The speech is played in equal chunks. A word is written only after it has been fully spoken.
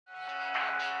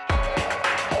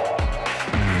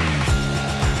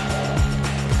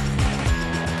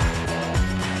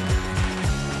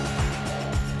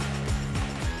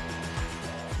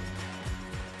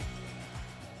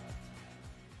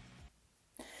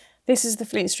This is the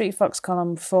Fleet Street Fox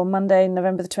column for Monday,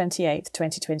 November the 28th,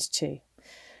 2022.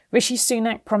 Rishi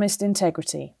Sunak promised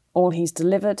integrity. All he's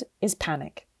delivered is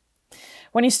panic.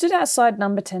 When he stood outside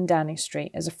number 10 Downing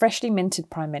Street as a freshly minted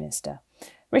Prime Minister,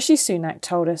 Rishi Sunak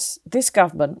told us this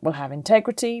government will have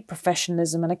integrity,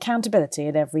 professionalism and accountability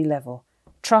at every level.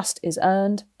 Trust is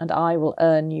earned and I will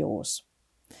earn yours.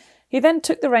 He then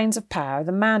took the reins of power with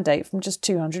a mandate from just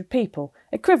 200 people,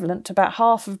 equivalent to about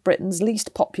half of Britain's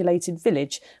least populated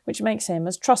village, which makes him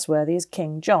as trustworthy as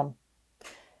King John.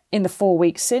 In the 4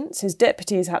 weeks since, his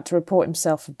deputy has had to report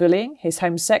himself for bullying, his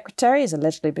Home Secretary has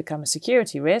allegedly become a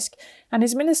security risk, and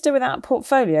his minister without a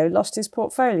portfolio lost his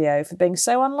portfolio for being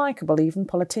so unlikable even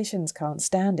politicians can't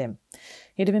stand him.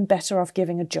 He'd have been better off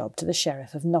giving a job to the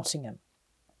Sheriff of Nottingham.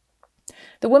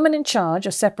 The woman in charge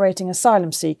of separating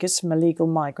asylum seekers from illegal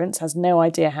migrants has no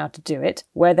idea how to do it,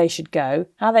 where they should go,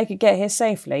 how they could get here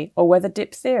safely, or whether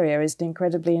diphtheria is an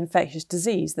incredibly infectious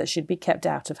disease that should be kept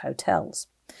out of hotels.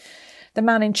 The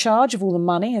man in charge of all the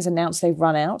money has announced they've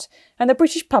run out, and the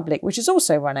British public, which has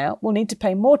also run out, will need to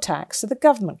pay more tax so the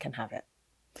government can have it.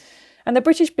 And the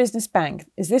British Business Bank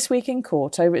is this week in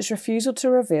court over its refusal to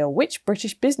reveal which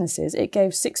British businesses it gave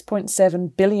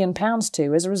 £6.7 billion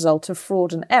to as a result of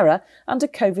fraud and error under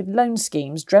COVID loan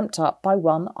schemes dreamt up by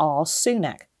one R.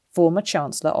 Sunak, former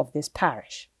Chancellor of this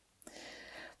parish.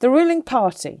 The ruling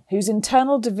party, whose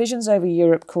internal divisions over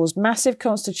Europe caused massive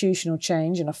constitutional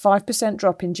change and a 5%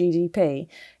 drop in GDP,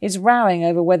 is rowing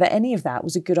over whether any of that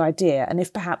was a good idea and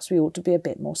if perhaps we ought to be a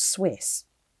bit more Swiss.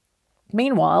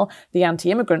 Meanwhile, the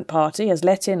anti-immigrant party has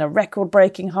let in a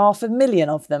record-breaking 500,000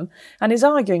 of them and is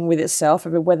arguing with itself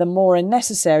over whether more are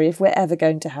necessary if we're ever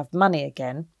going to have money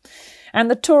again. And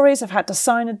the Tories have had to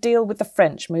sign a deal with the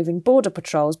French, moving border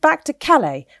patrols back to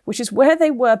Calais, which is where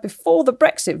they were before the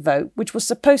Brexit vote, which was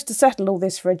supposed to settle all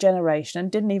this for a generation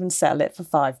and didn't even settle it for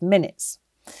 5 minutes.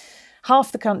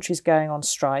 Half the country's going on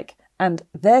strike, and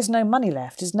 "there's no money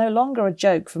left" is no longer a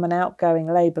joke from an outgoing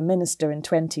Labour minister in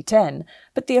 2010,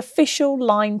 but the official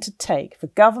line to take for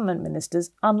government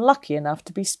ministers unlucky enough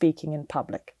to be speaking in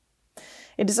public.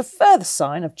 It is a further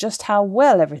sign of just how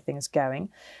well everything's going.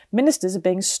 Ministers are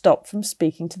being stopped from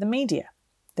speaking to the media.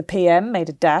 The PM made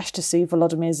a dash to see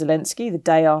Volodymyr Zelensky the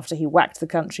day after he whacked the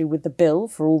country with the bill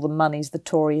for all the monies the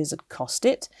Tories had cost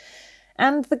it.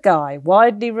 And the guy,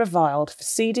 widely reviled for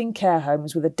seeding care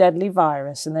homes with a deadly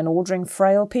virus and then ordering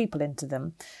frail people into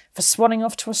them, for swanning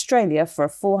off to Australia for a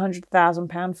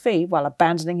 £400,000 fee while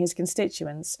abandoning his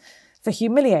constituents, for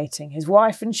humiliating his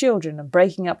wife and children and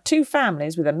breaking up 2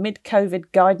 families with a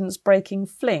mid-COVID guidance-breaking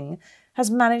fling, has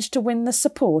managed to win the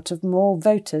support of more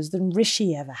voters than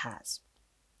Rishi ever has.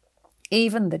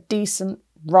 Even the decent,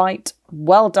 right,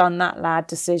 well done that lad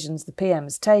decisions the PM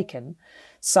has taken,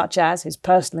 such as his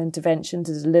personal intervention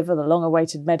to deliver the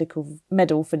long-awaited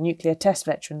medal for nuclear test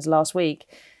veterans last week,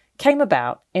 came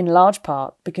about in large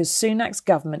part because Sunak's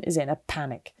government is in a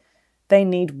panic. They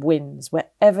need wins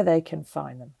wherever they can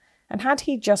find them. And had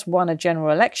he just won a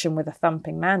general election with a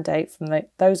thumping mandate from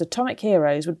those atomic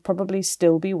heroes would probably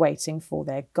still be waiting for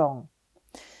their gong.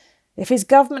 If his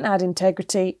government had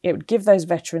integrity, it would give those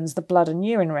veterans the blood and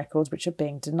urine records which are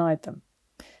being denied them.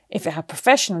 If it had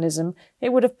professionalism,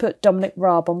 it would have put Dominic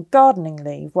Raab on gardening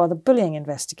leave while the bullying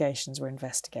investigations were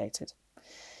investigated.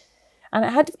 And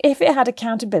if it had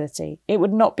accountability, it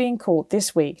would not be in court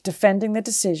this week defending the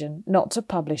decision not to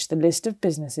publish the list of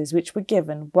businesses which were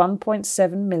given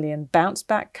 1.7 million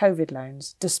bounce-back COVID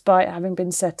loans despite having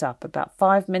been set up about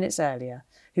 5 minutes earlier,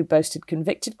 who boasted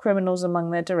convicted criminals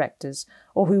among their directors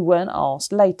or who weren't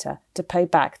asked later to pay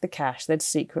back the cash they'd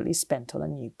secretly spent on a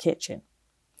new kitchen.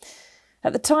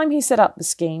 At the time he set up the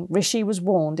scheme, Rishi was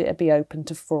warned it would be open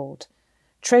to fraud.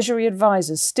 Treasury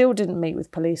advisors still didn't meet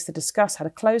with police to discuss how to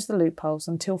close the loopholes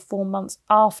until 4 months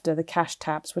after the cash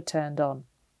taps were turned on.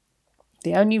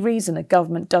 The only reason a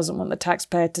government doesn't want the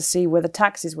taxpayer to see where the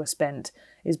taxes were spent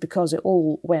is because it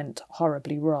all went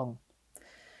horribly wrong.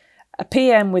 A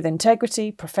PM with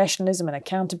integrity, professionalism and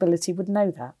accountability would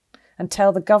know that and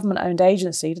tell the government-owned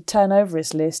agency to turn over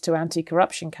its list to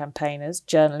anti-corruption campaigners,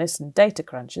 journalists and data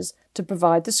crunchers to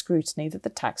provide the scrutiny that the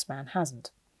taxman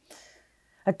hasn't.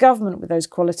 A government with those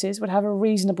qualities would have a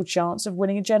reasonable chance of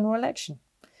winning a general election.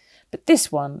 But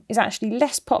this one is actually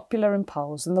less popular in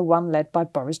polls than the one led by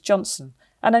Boris Johnson,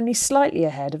 and only slightly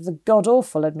ahead of the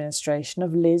god-awful administration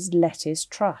of Liz Lettuce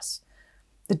Truss.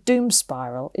 The doom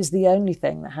spiral is the only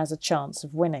thing that has a chance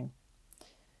of winning.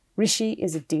 Rishi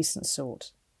is a decent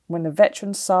sort. When the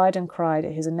veterans sighed and cried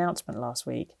at his announcement last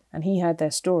week, and he heard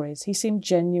their stories, he seemed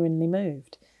genuinely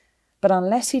moved. But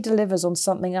unless he delivers on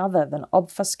something other than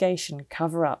obfuscation,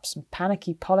 cover-ups and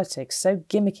panicky politics so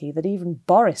gimmicky that even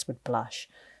Boris would blush,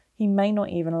 he may not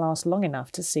even last long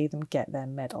enough to see them get their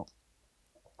medal.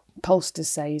 Pollsters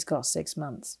say he's got 6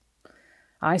 months.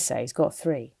 I say he's got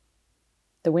 3.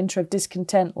 The winter of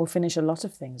discontent will finish a lot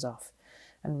of things off,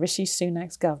 and Rishi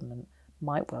Sunak's government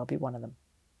might well be one of them.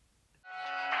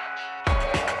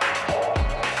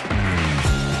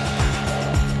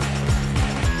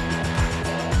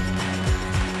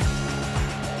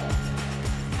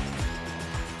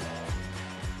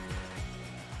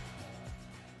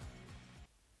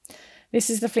 This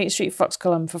is the Fleet Street Fox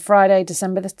column for Friday,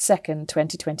 December the 2nd,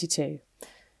 2022.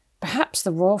 Perhaps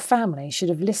the royal family should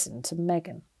have listened to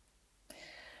Meghan.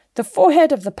 The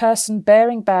forehead of the person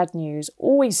bearing bad news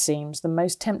always seems the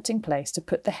most tempting place to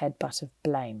put the headbutt of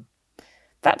blame.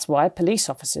 That's why police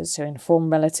officers who inform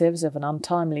relatives of an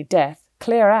untimely death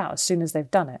clear out as soon as they've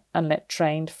done it and let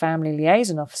trained family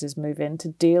liaison officers move in to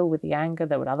deal with the anger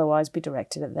that would otherwise be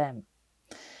directed at them.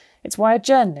 It's why a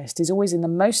journalist is always in the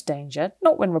most danger,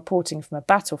 not when reporting from a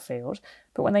battlefield,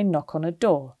 but when they knock on a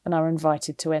door and are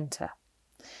invited to enter.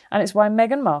 And it's why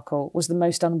Meghan Markle was the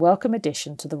most unwelcome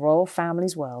addition to the royal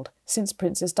family's world since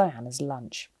Princess Diana's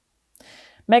lunch.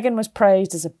 Meghan was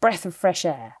praised as a breath of fresh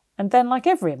air, and then, like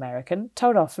every American,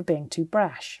 told off for being too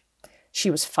brash. She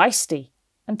was feisty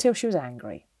until she was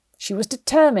angry. She was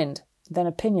determined, then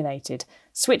opinionated,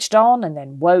 switched on and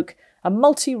then woke, a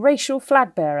multiracial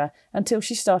flag bearer until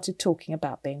she started talking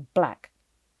about being black.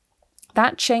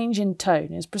 That change in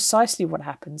tone is precisely what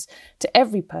happens to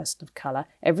every person of colour,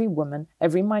 every woman,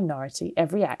 every minority,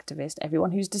 every activist,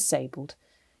 everyone who's disabled.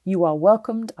 You are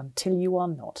welcomed until you are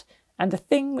not, and the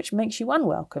thing which makes you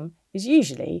unwelcome is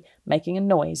usually making a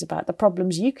noise about the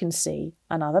problems you can see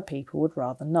and other people would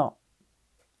rather not.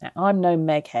 Now, I'm no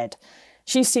Meghead.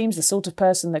 She seems the sort of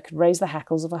person that could raise the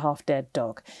hackles of a half-dead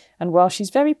dog, and while she's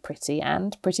very pretty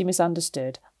and pretty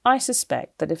misunderstood, I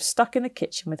suspect that if stuck in the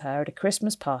kitchen with her at a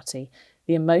Christmas party,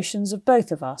 the emotions of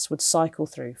both of us would cycle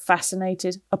through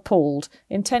fascinated, appalled,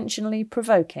 intentionally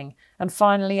provoking, and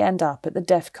finally end up at the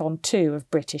DEFCON 2 of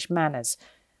British manners,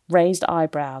 raised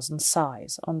eyebrows and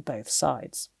sighs on both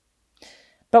sides.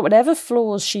 But whatever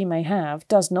flaws she may have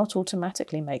does not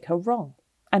automatically make her wrong,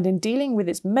 and in dealing with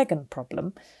its Meghan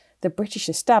problem, the British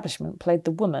establishment played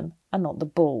the woman and not the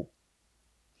bull.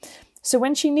 So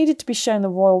when she needed to be shown the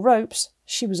royal ropes,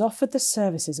 she was offered the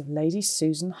services of Lady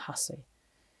Susan Hussey.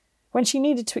 When she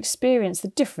needed to experience the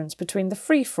difference between the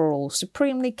free-for-all,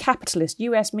 supremely capitalist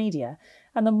US media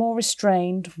and the more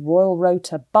restrained royal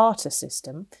rota barter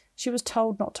system, she was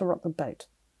told not to rock the boat.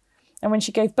 And when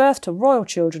she gave birth to royal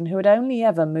children who had only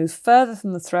ever moved further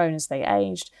from the throne as they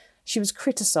aged, she was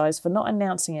criticised for not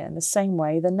announcing it in the same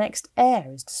way the next heir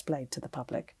is displayed to the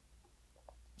public.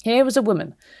 Here was a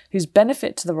woman whose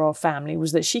benefit to the royal family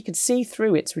was that she could see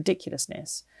through its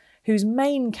ridiculousness, whose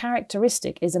main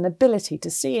characteristic is an ability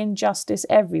to see injustice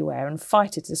everywhere and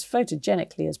fight it as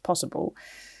photogenically as possible,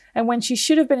 and when she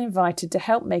should have been invited to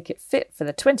help make it fit for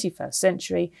the 21st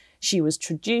century, she was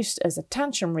traduced as a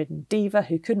tantrum-ridden diva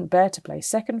who couldn't bear to play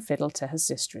second fiddle to her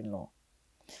sister-in-law.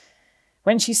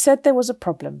 When she said there was a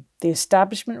problem, the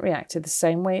establishment reacted the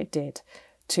same way it did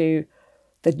to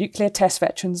the nuclear test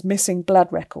veterans' missing blood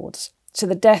records, to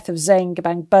the death of Zain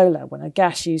Bangbola when a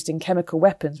gas used in chemical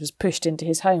weapons was pushed into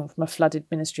his home from a flooded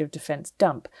Ministry of Defence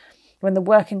dump, when the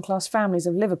working-class families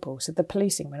of Liverpool said the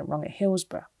policing went wrong at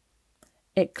Hillsborough.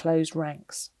 It closed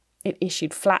ranks. It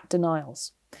issued flat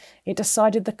denials. It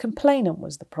decided the complainant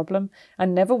was the problem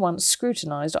and never once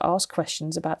scrutinised or asked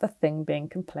questions about the thing being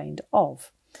complained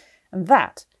of. And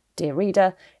that, dear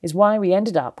reader, is why we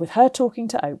ended up with her talking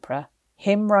to Oprah,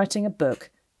 him writing a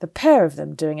book, the pair of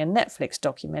them doing a Netflix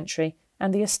documentary,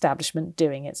 and the establishment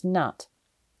doing its nut.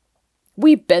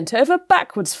 We bent over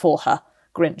backwards for her,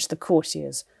 grinched the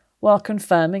courtiers, while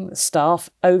confirming that staff,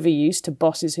 overused to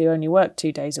bosses who only worked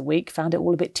 2 days a week, found it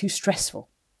all a bit too stressful.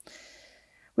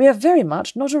 We are very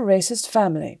much not a racist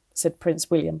family, said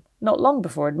Prince William, not long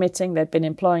before admitting they'd been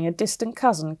employing a distant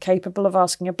cousin capable of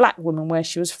asking a black woman where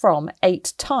she was from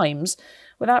 8 times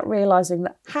without realising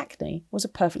that Hackney was a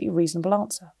perfectly reasonable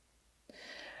answer.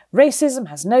 Racism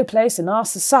has no place in our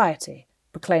society,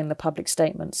 proclaimed the public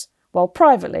statements, while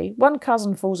privately one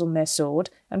cousin falls on their sword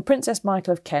and Princess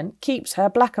Michael of Kent keeps her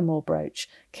blackamoor brooch,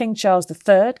 King Charles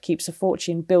III keeps a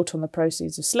fortune built on the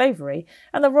proceeds of slavery,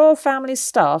 and the royal family's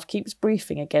staff keeps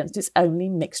briefing against its only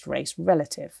mixed-race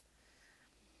relative.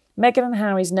 Meghan and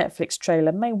Harry's Netflix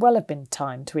trailer may well have been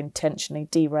timed to intentionally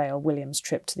derail William's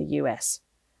trip to the US.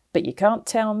 But you can't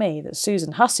tell me that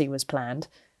Susan Hussey was planned.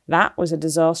 That was a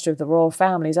disaster of the royal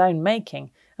family's own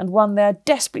making, and one they're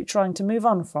desperately trying to move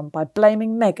on from by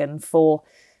blaming Meghan for,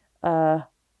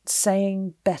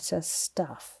 saying better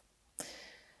stuff.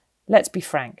 Let's be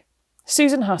frank.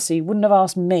 Susan Hussey wouldn't have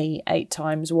asked me 8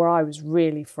 times where I was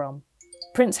really from.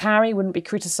 Prince Harry wouldn't be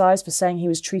criticised for saying he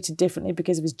was treated differently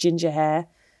because of his ginger hair.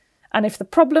 And if the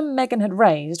problem Meghan had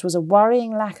raised was a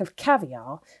worrying lack of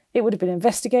caviar, it would have been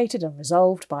investigated and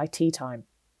resolved by tea time.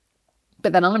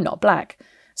 But then I'm not black,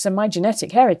 so my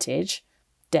genetic heritage,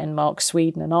 Denmark,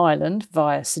 Sweden and Ireland,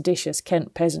 via seditious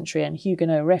Kent peasantry and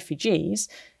Huguenot refugees,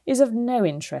 is of no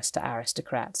interest to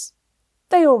aristocrats.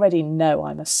 They already know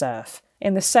I'm a serf,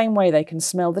 in the same way they can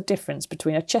smell the difference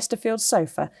between a Chesterfield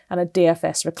sofa and a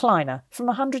DFS recliner from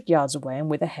 100 yards away and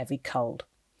with a heavy cold.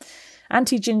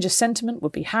 Anti-ginger sentiment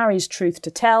would be Harry's truth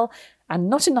to tell, and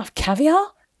not enough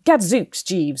caviar? Gadzooks,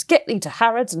 Jeeves, get thee to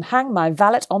Harrods and hang my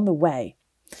valet on the way.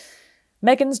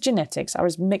 Meghan's genetics are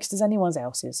as mixed as anyone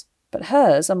else's, but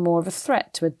hers are more of a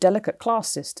threat to a delicate class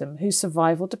system whose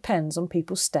survival depends on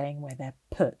people staying where they're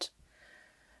put.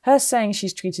 Her saying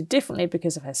she's treated differently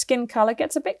because of her skin colour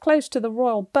gets a bit close to the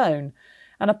royal bone,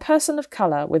 and a person of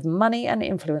colour with money and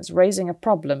influence raising a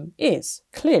problem is,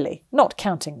 clearly, not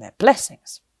counting their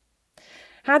blessings.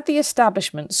 Had the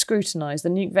establishment scrutinised the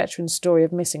nuke veteran's story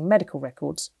of missing medical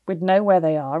records, we'd know where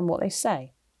they are and what they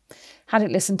say. Had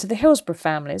it listened to the Hillsborough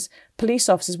families, police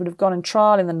officers would have gone on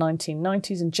trial in the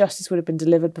 1990s and justice would have been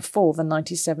delivered before the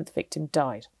 97th victim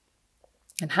died.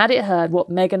 And had it heard what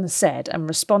Meghan said and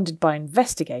responded by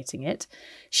investigating it,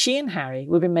 she and Harry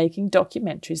would be making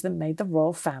documentaries that made the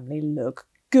royal family look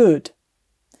good.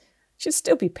 She'd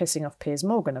still be pissing off Piers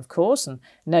Morgan, of course, and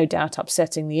no doubt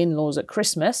upsetting the in-laws at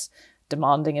Christmas,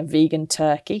 demanding a vegan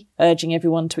turkey, urging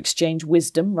everyone to exchange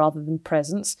wisdom rather than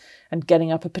presents, and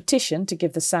getting up a petition to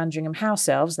give the Sandringham house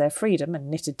elves their freedom and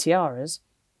knitted tiaras.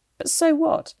 But so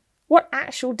what? What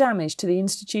actual damage to the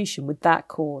institution would that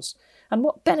cause? And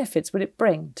what benefits would it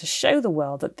bring to show the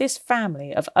world that this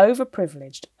family of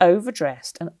overprivileged,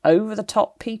 overdressed and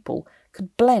over-the-top people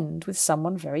could blend with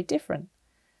someone very different?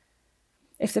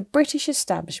 If the British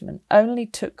establishment only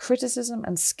took criticism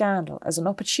and scandal as an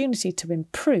opportunity to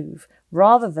improve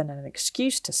rather than an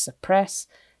excuse to suppress,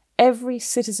 every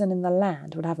citizen in the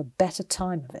land would have a better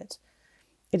time of it.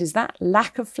 It is that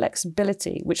lack of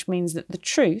flexibility which means that the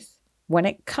truth, when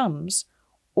it comes,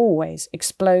 always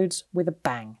explodes with a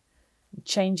bang and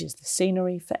changes the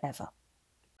scenery forever.